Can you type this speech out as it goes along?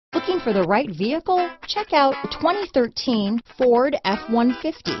Looking for the right vehicle? Check out 2013 Ford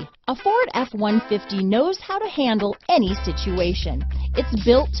F-150. A Ford F-150 knows how to handle any situation. It's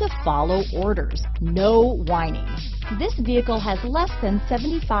built to follow orders, no whining. This vehicle has less than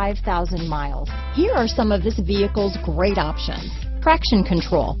 75,000 miles. Here are some of this vehicle's great options: traction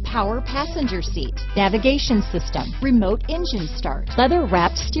control, power passenger seat, navigation system, remote engine start,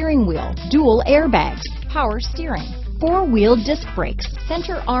 leather-wrapped steering wheel, dual airbags, power steering, four-wheel disc brakes,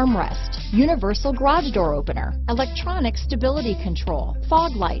 center armrest, universal garage door opener, electronic stability control,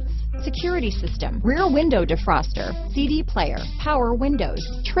 fog lights, security system, rear window defroster, CD player, power windows,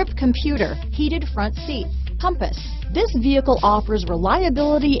 trip computer, heated front seats, compass. This vehicle offers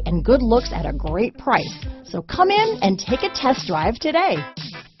reliability and good looks at a great price. So come in and take a test drive today.